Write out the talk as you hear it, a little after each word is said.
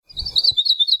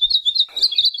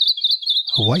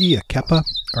Hawaii akepa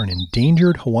are an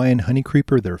endangered Hawaiian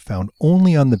honeycreeper that are found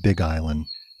only on the Big Island.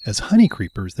 As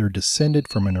honeycreepers, they're descended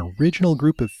from an original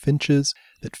group of finches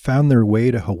that found their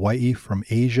way to Hawaii from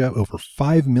Asia over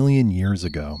 5 million years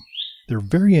ago. They're a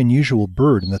very unusual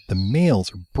bird in that the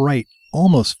males are bright,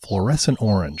 almost fluorescent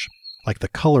orange, like the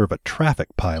color of a traffic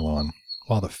pylon,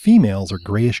 while the females are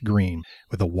grayish-green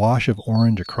with a wash of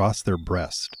orange across their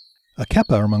breast.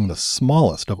 Akepa are among the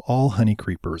smallest of all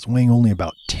honeycreepers, weighing only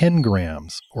about 10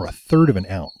 grams, or a third of an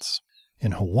ounce.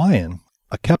 In Hawaiian,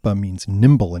 akepa means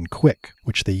nimble and quick,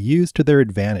 which they use to their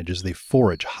advantage as they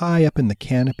forage high up in the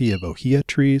canopy of ohia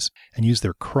trees and use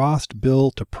their crossed bill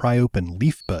to pry open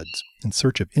leaf buds in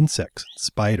search of insects and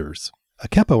spiders.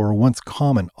 Akepa were once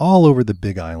common all over the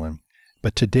Big Island,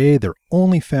 but today they're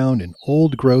only found in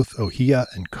old-growth ohia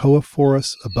and koa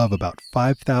forests above about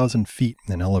 5,000 feet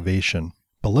in elevation.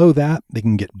 Below that, they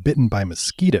can get bitten by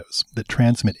mosquitoes that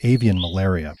transmit avian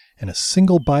malaria, and a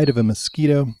single bite of a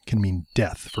mosquito can mean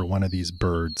death for one of these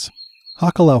birds.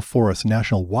 Hakalau Forest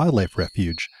National Wildlife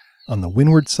Refuge on the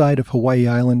windward side of Hawaii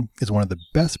Island is one of the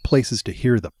best places to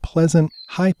hear the pleasant,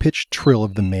 high-pitched trill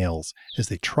of the males as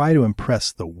they try to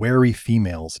impress the wary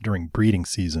females during breeding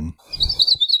season.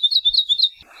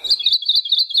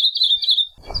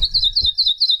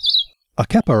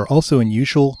 Akepa are also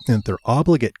unusual in that they're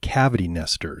obligate cavity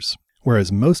nesters.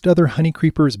 Whereas most other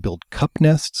honeycreepers build cup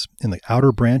nests in the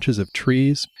outer branches of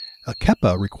trees,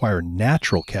 akepa require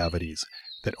natural cavities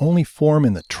that only form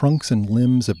in the trunks and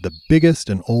limbs of the biggest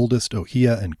and oldest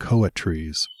ohia and koa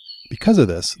trees. Because of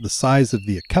this, the size of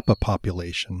the akepa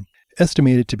population,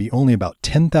 estimated to be only about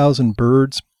 10,000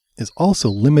 birds, is also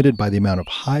limited by the amount of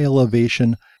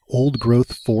high-elevation,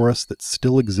 old-growth forest that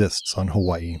still exists on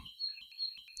Hawaii.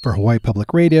 For Hawaii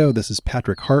Public Radio, this is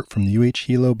Patrick Hart from the UH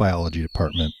Hilo Biology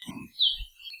Department.